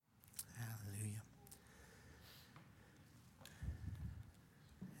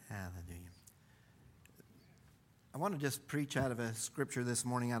Hallelujah. I want to just preach out of a scripture this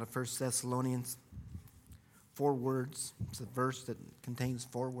morning out of 1 Thessalonians. 4 words. It's a verse that contains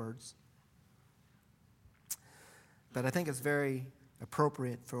 4 words. But I think it's very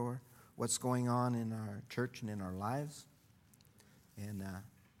appropriate for what's going on in our church and in our lives. And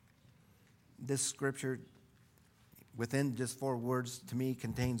this scripture, within just 4 words, to me,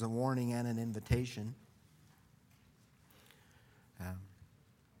 contains a warning and an invitation.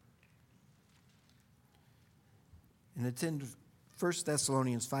 And it's in 1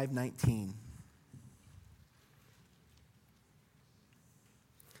 Thessalonians 5:19.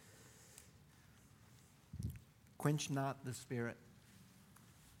 Quench not the Spirit.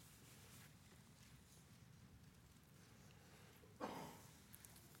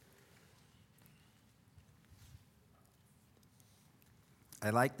 I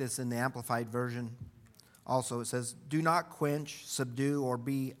like this in the Amplified Version. Also, it says, do not quench, subdue, or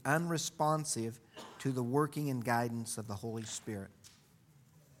be unresponsive to the working and guidance of the Holy Spirit.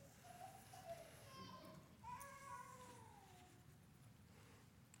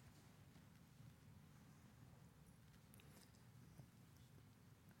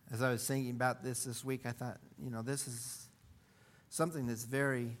 As I was thinking about this week, I thought, this is something that's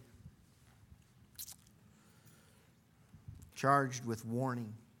very charged with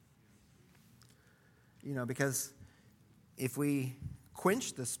warning. Because if we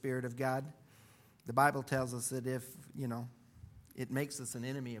quench the Spirit of God, the Bible tells us that if, it makes us an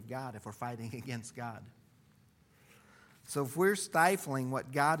enemy of God if we're fighting against God. So if we're stifling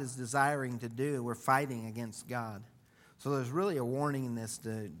what God is desiring to do, we're fighting against God. So there's really a warning in this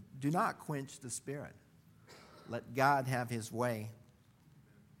to do not quench the Spirit. Let God have His way.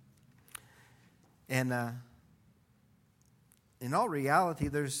 And in all reality,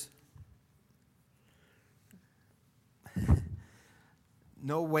 there's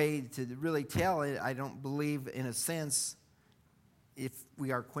no way to really tell it, I don't believe, in a sense, if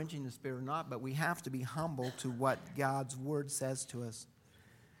we are quenching the Spirit or not, but we have to be humble to what God's Word says to us.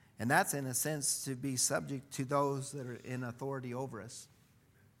 And that's, in a sense, to be subject to those that are in authority over us.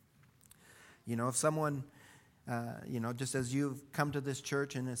 If someone, just as you've come to this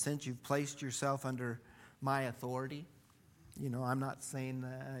church, in a sense, you've placed yourself under my authority. I'm not saying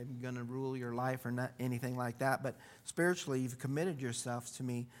that I'm going to rule your life or not, anything like that, but spiritually, you've committed yourself to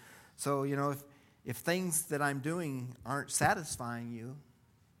me. So, if things that I'm doing aren't satisfying you,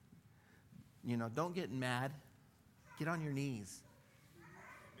 don't get mad. Get on your knees.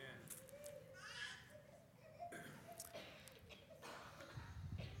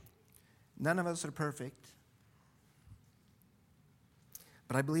 None of us are perfect,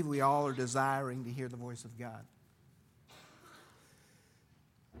 but I believe we all are desiring to hear the voice of God.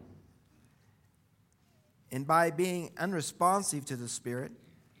 And by being unresponsive to the Spirit,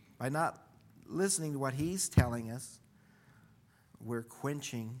 by not listening to what He's telling us, we're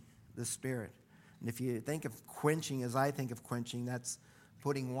quenching the Spirit. And if you think of quenching as I think of quenching, that's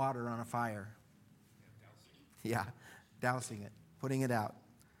putting water on a fire. Yeah, dousing it, putting it out.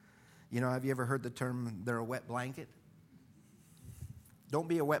 Have you ever heard the term, they're a wet blanket? Don't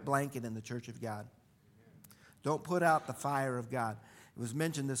be a wet blanket in the church of God. Don't put out the fire of God. It was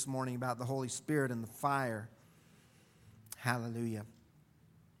mentioned this morning about the Holy Spirit and the fire. Hallelujah.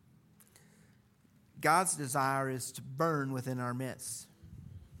 God's desire is to burn within our midst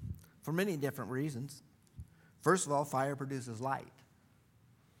for many different reasons. First of all, fire produces light.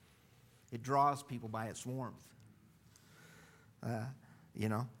 It draws people by its warmth.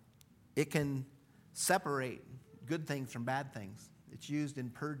 It can separate good things from bad things. It's used in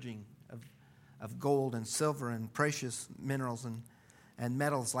purging of gold and silver and precious minerals and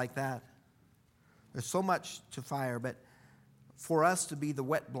metals like that. There's so much to fire, but for us to be the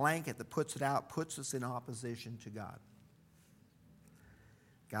wet blanket that puts it out puts us in opposition to God.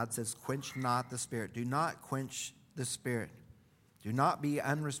 God says, quench not the Spirit. Do not quench the Spirit. Do not be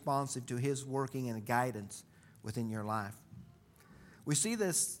unresponsive to His working and guidance within your life. We see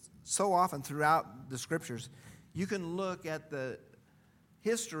this so often throughout the Scriptures. You can look at the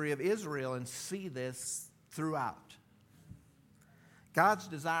history of Israel and see this throughout. God's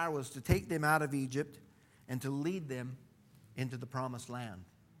desire was to take them out of Egypt and to lead them into the promised land.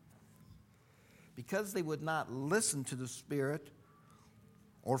 Because they would not listen to the Spirit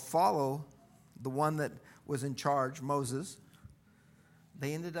or follow the one that was in charge, Moses,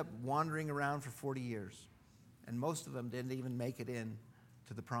 they ended up wandering around for 40 years. And most of them didn't even make it in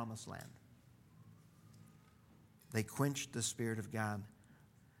to the promised land. They quenched the Spirit of God.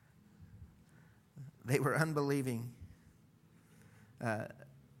 They were unbelieving.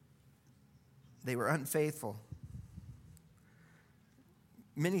 They were unfaithful.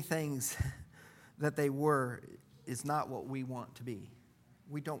 many things that they were is not what we want to be.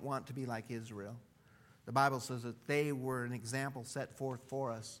 We don't want to be like Israel. The Bible says that they were an example set forth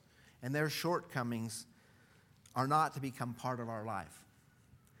for us, and their shortcomings are not to become part of our life.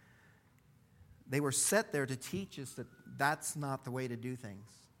 They were set there to teach us that that's not the way to do things.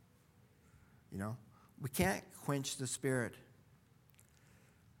 You know, we can't quench the Spirit.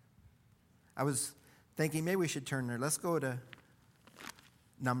 I was thinking maybe we should turn there. Let's go to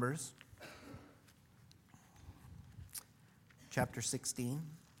Numbers, chapter 16.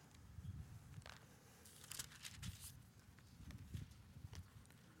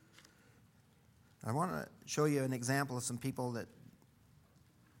 I want to show you an example of some people that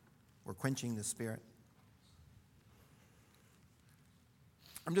were quenching the Spirit.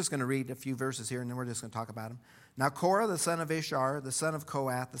 I'm just going to read a few verses here, and then we're just going to talk about them. Now Korah, the son of Ishar, the son of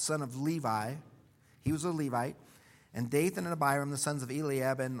Kohath, the son of Levi, he was a Levite, and Dathan and Abiram, the sons of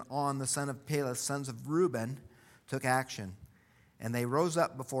Eliab, and On, the son of Peleth, sons of Reuben, took action. And they rose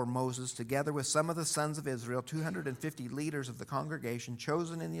up before Moses, together with some of the sons of Israel, 250 leaders of the congregation,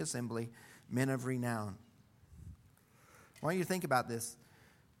 chosen in the assembly, men of renown. I want you to think about this.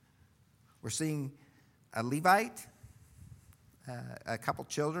 We're seeing a Levite, a couple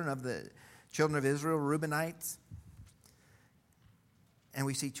children of the children of Israel, Reubenites, and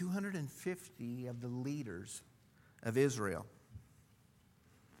we see 250 of the leaders of Israel.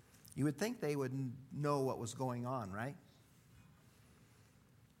 You would think they would know what was going on, right?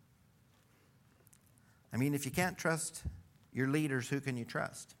 I mean, if you can't trust your leaders, who can you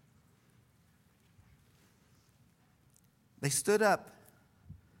trust? They stood up.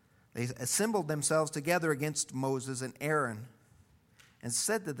 They assembled themselves together against Moses and Aaron and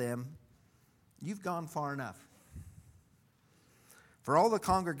said to them, "You've gone far enough. For all the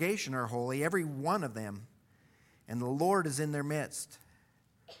congregation are holy, every one of them, and the Lord is in their midst.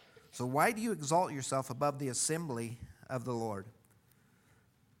 So why do you exalt yourself above the assembly of the Lord?"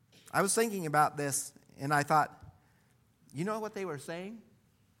 I was thinking about this, and I thought, you know what they were saying?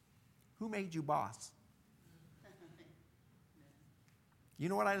 Who made you boss? You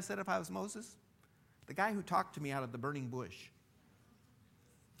know what I'd have said if I was Moses? The guy who talked to me out of the burning bush.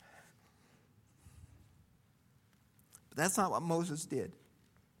 But that's not what Moses did.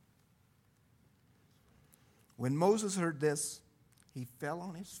 When Moses heard this, he fell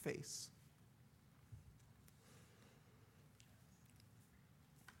on his face.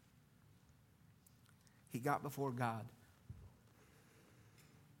 He got before God.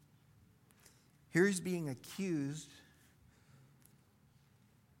 Here he's being accused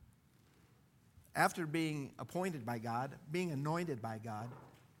after being appointed by God, being anointed by God,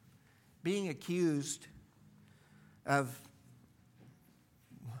 being accused of,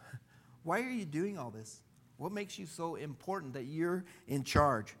 why are you doing all this? What makes you so important that you're in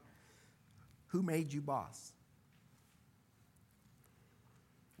charge? Who made you boss?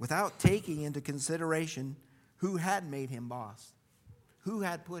 Without taking into consideration who had made him boss, who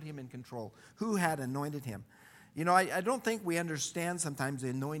had put him in control, who had anointed him. You know, I don't think we understand sometimes the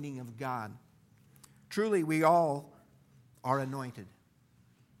anointing of God. Truly, we all are anointed.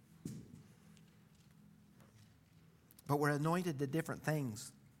 But we're anointed to different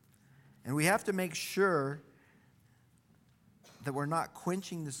things. And we have to make sure that we're not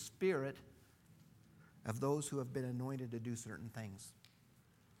quenching the spirit of those who have been anointed to do certain things.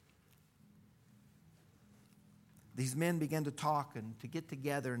 These men began to talk and to get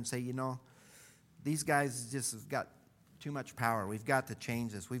together and say, you know, these guys just have got too much power. We've got to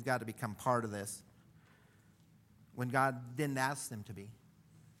change this. We've got to become part of this. When God didn't ask them to be.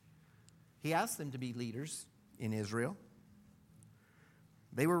 He asked them to be leaders in Israel.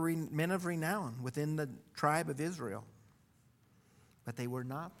 They were men of renown within the tribe of Israel. But they were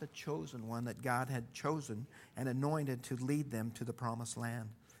not the chosen one that God had chosen and anointed to lead them to the promised land.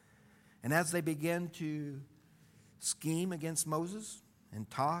 And as they began to scheme against Moses and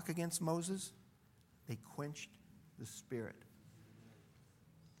talk against Moses, they quenched the Spirit.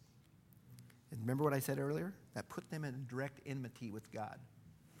 And remember what I said earlier? That put them in direct enmity with God.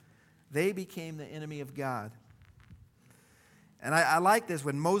 They became the enemy of God. And I like this,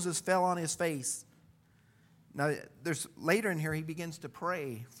 when Moses fell on his face. Now, there's later in here, he begins to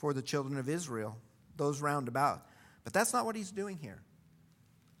pray for the children of Israel, those round about. But that's not what he's doing here.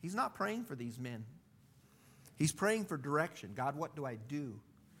 He's not praying for these men. He's praying for direction. God, what do I do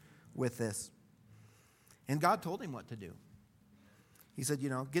with this? And God told him what to do. He said, you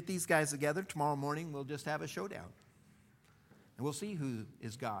know, get these guys together. Tomorrow morning, we'll just have a showdown. And we'll see who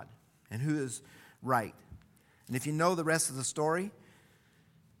is God and who is right. And if you know the rest of the story,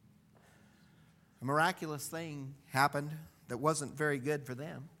 a miraculous thing happened. that wasn't very good for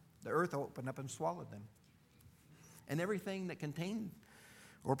them, the earth opened up and swallowed them. And everything that contained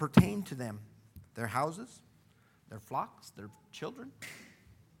or pertained to them, their houses, their flocks, their children.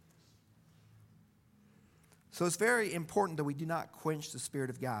 So it's very important that we do not quench the Spirit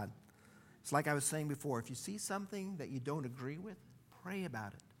of God. It's like I was saying before, if you see something that you don't agree with, pray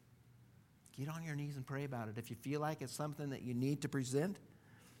about it. Get on your knees and pray about it. If you feel like it's something that you need to present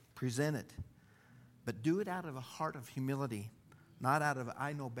it. But do it out of a heart of humility, not out of,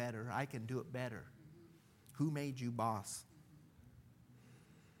 I know better, I can do it better. Who made you boss?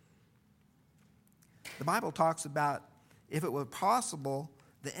 The Bible talks about if it were possible,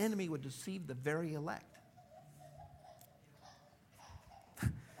 the enemy would deceive the very elect.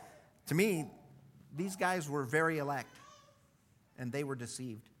 To me, these guys were very elect, and they were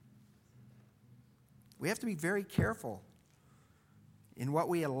deceived. We have to be very careful in what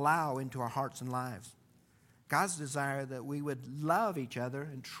we allow into our hearts and lives. God's desire that we would love each other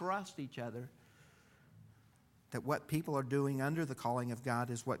and trust each other, that what people are doing under the calling of God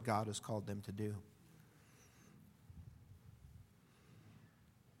is what God has called them to do.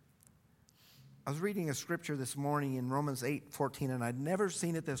 I was reading a scripture this morning in Romans 8:14, and I'd never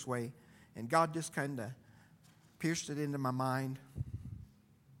seen it this way, and God just kind of pierced it into my mind.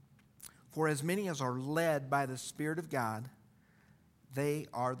 For as many as are led by the Spirit of God, they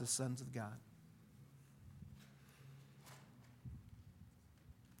are the sons of God.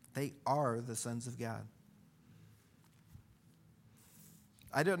 They are the sons of God.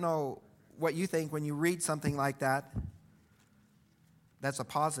 I don't know what you think when you read something like that. That's a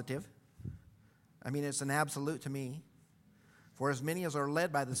positive. I mean, it's an absolute to me. For as many as are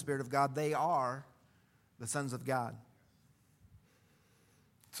led by the Spirit of God, they are the sons of God.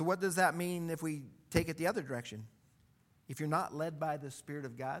 So what does that mean if we take it the other direction? If you're not led by the Spirit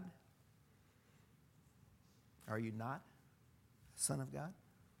of God, are you not a son of God?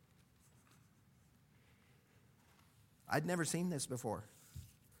 I'd never seen this before.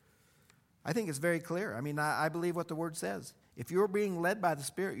 I think it's very clear. I mean, I believe what the Word says. If you're being led by the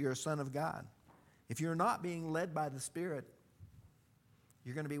Spirit, you're a son of God. If you're not being led by the Spirit,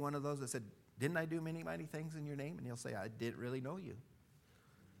 you're going to be one of those that said, didn't I do many mighty things in your name? And he'll say, I didn't really know you.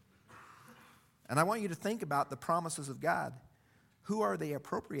 And I want you to think about the promises of God. Who are they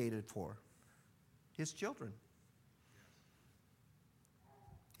appropriated for? His children.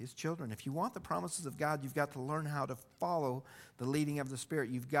 His children. If you want the promises of God, you've got to learn how to follow the leading of the Spirit.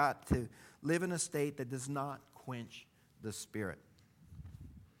 You've got to live in a state that does not quench the Spirit.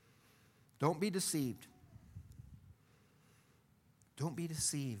 Don't be deceived. Don't be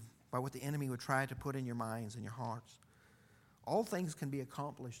deceived by what the enemy would try to put in your minds and your hearts. All things can be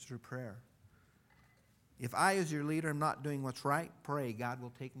accomplished through prayer. If I, as your leader, am not doing what's right, pray, God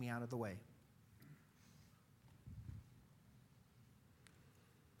will take me out of the way.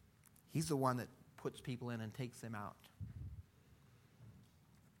 He's the one that puts people in and takes them out.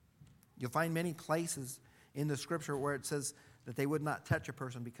 You'll find many places in the Scripture where it says that they would not touch a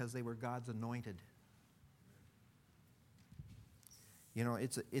person because they were God's anointed. You know,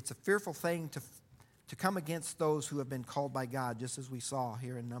 it's a fearful thing to come against those who have been called by God, just as we saw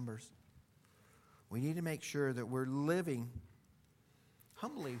here in Numbers. We need to make sure that we're living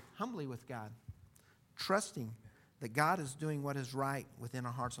humbly with God, trusting that God is doing what is right within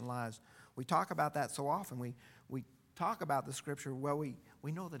our hearts and lives. We talk about that so often. We talk about the Scripture. Well,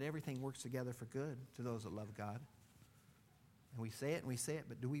 we know that everything works together for good to those that love God. And we say it,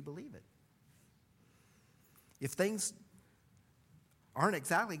 but do we believe it? If things aren't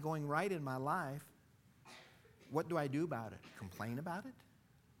exactly going right in my life, what do I do about it? Complain about it?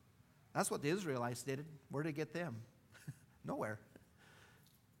 That's what the Israelites did. Where did it get them? Nowhere.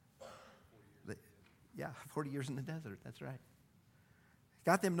 40 years in the desert. That's right.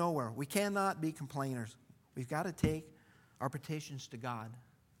 Got them nowhere. We cannot be complainers. We've got to take our petitions to God.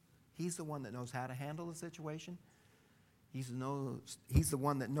 He's the one that knows how to handle the situation. He's the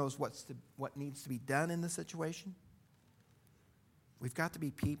one that knows what needs to be done in the situation. We've got to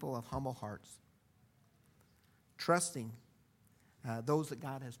be people of humble hearts, trusting those that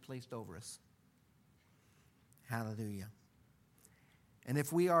God has placed over us. Hallelujah. And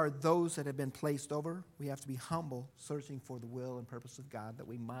if we are those that have been placed over, we have to be humble, searching for the will and purpose of God, that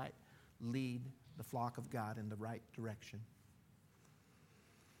we might lead the flock of God in the right direction.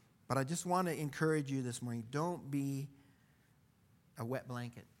 But I just want to encourage you this morning, don't be a wet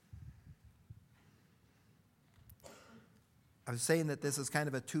blanket. I was saying that this is kind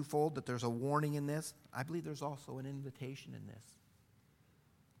of a twofold, that there's a warning in this. I believe there's also an invitation in this.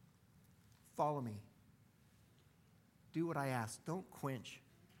 Follow me. Do what I ask. Don't quench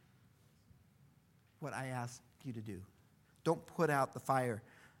what I ask you to do. Don't put out the fire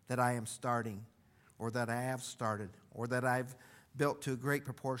that I am starting, or that I have started, or that I've built to great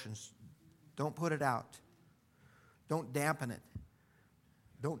proportions. Don't put it out. Don't dampen it.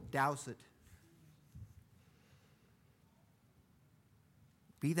 Don't douse it.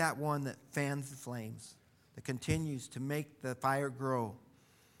 Be that one that fans the flames, that continues to make the fire grow.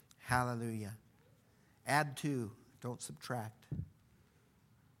 Hallelujah. Add to, don't subtract.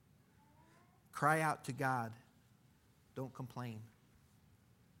 Cry out to God. Don't complain.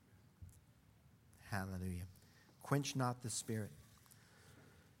 Hallelujah. Quench not the Spirit.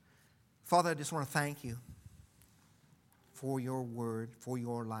 Father, I just want to thank you for your word, for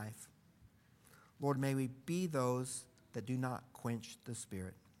your life. Lord, may we be those that do not quench the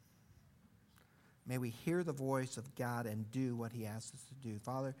Spirit. May we hear the voice of God and do what he asks us to do.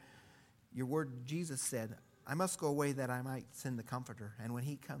 Father, your word, Jesus said, I must go away that I might send the Comforter, and when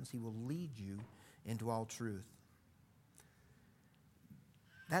he comes, he will lead you into all truth.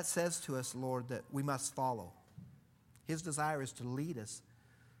 That says to us, Lord, that we must follow. His desire is to lead us,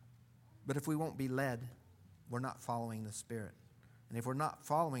 but if we won't be led, we're not following the Spirit. And if we're not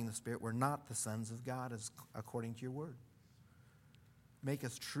following the Spirit, we're not the sons of God, as according to your word. Make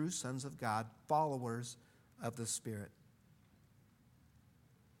us true sons of God, followers of the Spirit.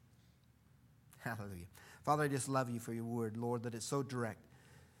 Hallelujah. Father, I just love you for your word, Lord, that it's so direct.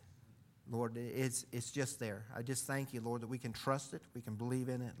 Lord, it's just there. I just thank you, Lord, that we can trust it, we can believe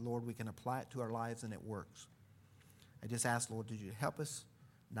in it, Lord, we can apply it to our lives, and it works. I just ask, Lord, did you help us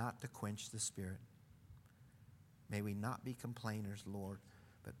not to quench the Spirit? May we not be complainers, Lord,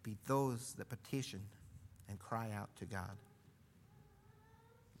 but be those that petition and cry out to God.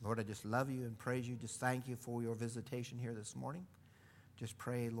 Lord, I just love you and praise you. Just thank you for your visitation here this morning. Just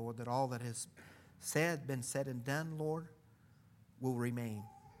pray, Lord, that all that has been said and done, Lord, will remain.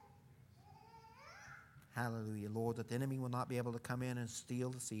 Hallelujah, Lord, that the enemy will not be able to come in and steal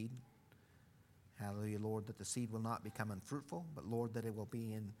the seed. Hallelujah, Lord, that the seed will not become unfruitful, but, Lord, that it will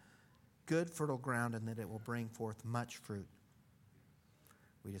be in good, fertile ground and that it will bring forth much fruit.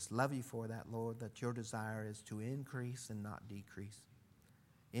 We just love you for that, Lord, that your desire is to increase and not decrease.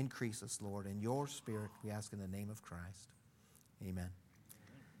 Increase us, Lord, in your Spirit, we ask in the name of Christ. Amen.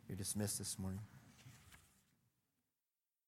 You're dismissed this morning.